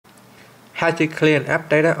how to clear an app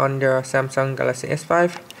data on your Samsung Galaxy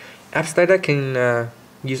S5. Apps data can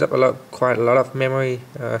use up quite a lot of memory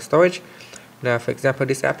storage. Now, for example,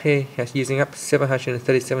 this app here is using up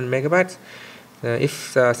 737 megabytes.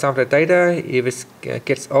 If some of the data, if it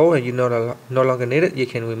gets old and you no longer need it, you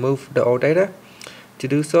can remove the old data. To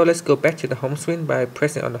do so, let's go back to the home screen by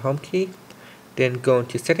pressing on the home key, then go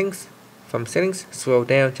into settings. From settings, scroll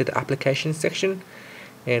down to the application section,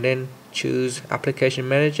 and then choose application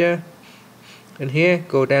manager. And here,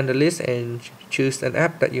 go down the list and choose an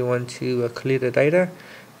app that you want to clear the data.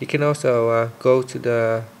 You can also go to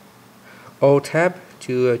the all tab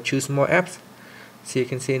to choose more apps. So you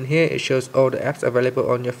can see in here, it shows all the apps available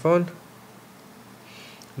on your phone.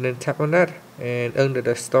 And then tap on that, and under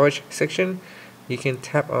the storage section, you can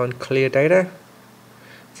tap on clear data.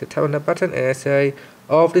 So tap on that button and say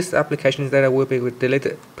all of these applications data will be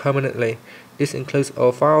deleted permanently. This includes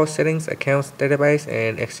all files, settings, accounts, database,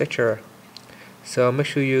 and etc. So make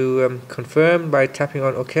sure you confirm by tapping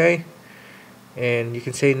on OK. And you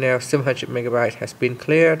can see now 700 megabytes has been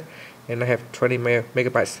cleared, and I have 20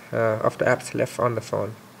 megabytes of the apps left on the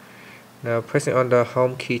phone. Now pressing on the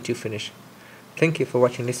home key to finish. Thank you for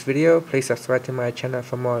watching this video. Please subscribe to my channel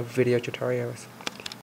for more video tutorials.